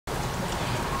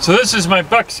So this is my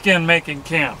buckskin making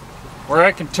camp, where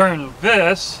I can turn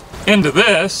this into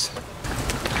this,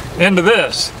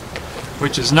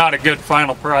 which is not a good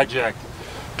final project.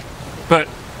 But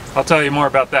I'll tell you more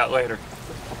about that later.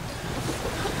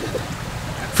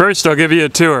 First, I'll give you a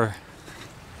tour.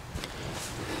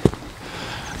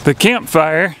 The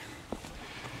campfire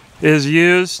is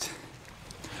used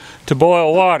to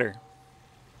boil water.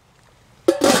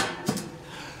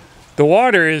 The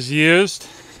water is used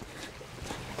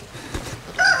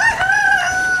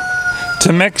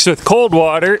to mix with cold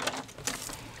water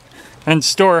and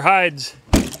store hides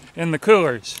in the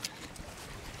coolers.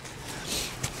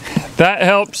 That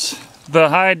helps the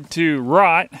hide to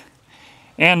rot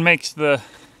and makes the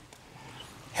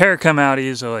hair come out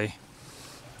easily.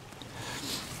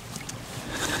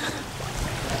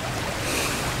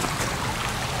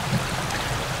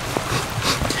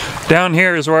 Down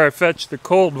here is where I fetch the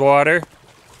cold water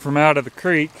from out of the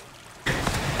creek.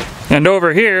 And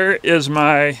over here is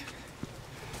my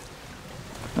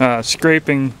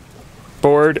scraping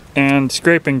board and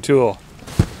scraping tool.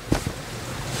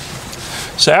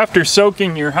 So after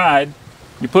soaking your hide,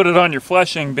 you put it on your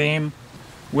fleshing beam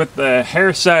with the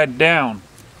hair side down.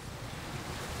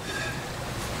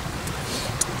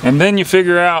 And then you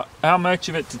figure out how much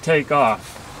of it to take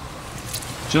off.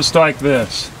 Just like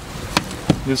this.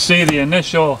 You'll see the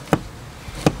initial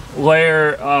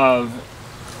layer of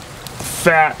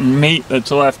fat and meat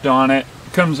that's left on it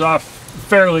comes off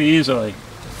fairly easily.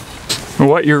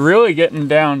 What you're really getting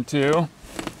down to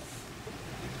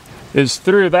is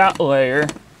through that layer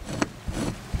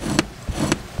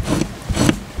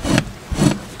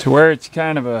to where it's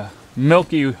kind of a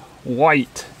milky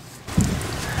white.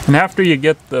 And after you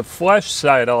get the flesh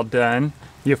side all done,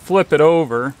 you flip it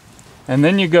over and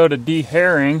then you go to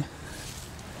dehairing,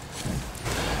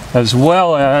 as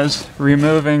well as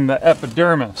removing the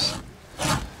epidermis.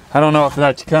 I don't know if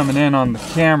that's coming in on the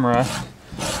camera,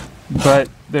 but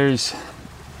there's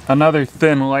another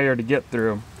thin layer to get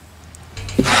through.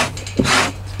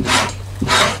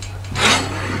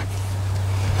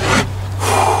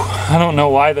 I don't know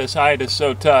why this hide is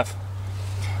so tough.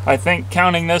 I think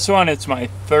counting this one, it's my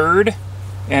third,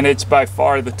 and it's by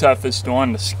far the toughest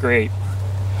one to scrape.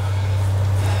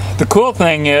 The cool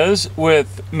thing is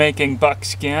with making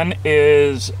buckskin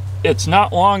is it's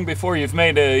not long before you've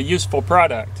made a useful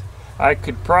product. I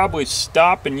could probably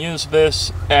stop and use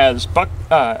this as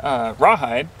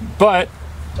rawhide, but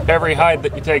every hide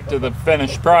that you take to the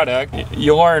finished product,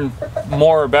 you learn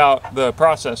more about the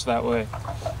process that way,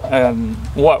 and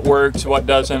what works, what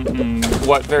doesn't, and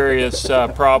what various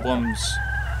problems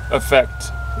affect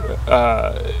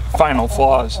final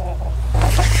flaws.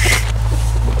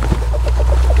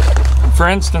 For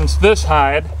instance, this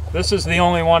hide, this is the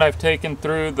only one I've taken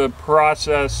through the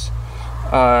process,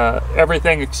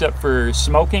 everything except for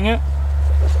smoking it.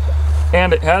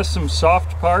 And it has some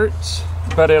soft parts,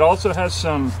 but it also has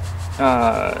some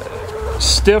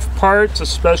stiff parts,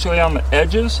 especially on the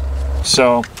edges.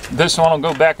 So this one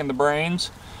will go back in the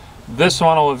brains. This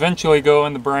one will eventually go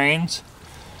in the brains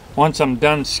once I'm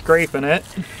done scraping it.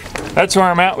 That's where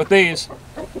I'm at with these.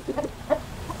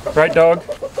 Right, dog?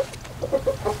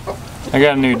 I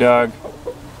got a new dog.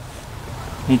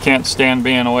 He can't stand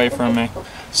being away from me.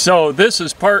 So this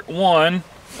is part one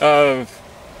of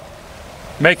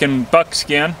making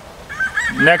buckskin.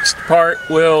 Next part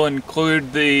will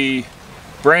include the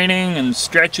braining and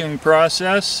stretching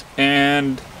process,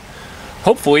 and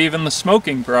hopefully even the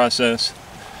smoking process,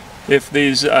 if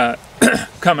these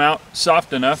come out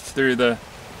soft enough through the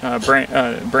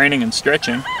braining and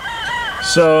stretching.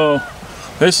 So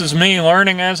this is me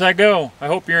learning as I go. I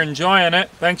hope you're enjoying it.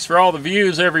 Thanks for all the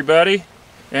views, everybody.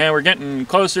 And we're getting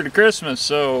closer to Christmas,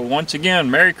 so once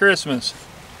again, Merry Christmas.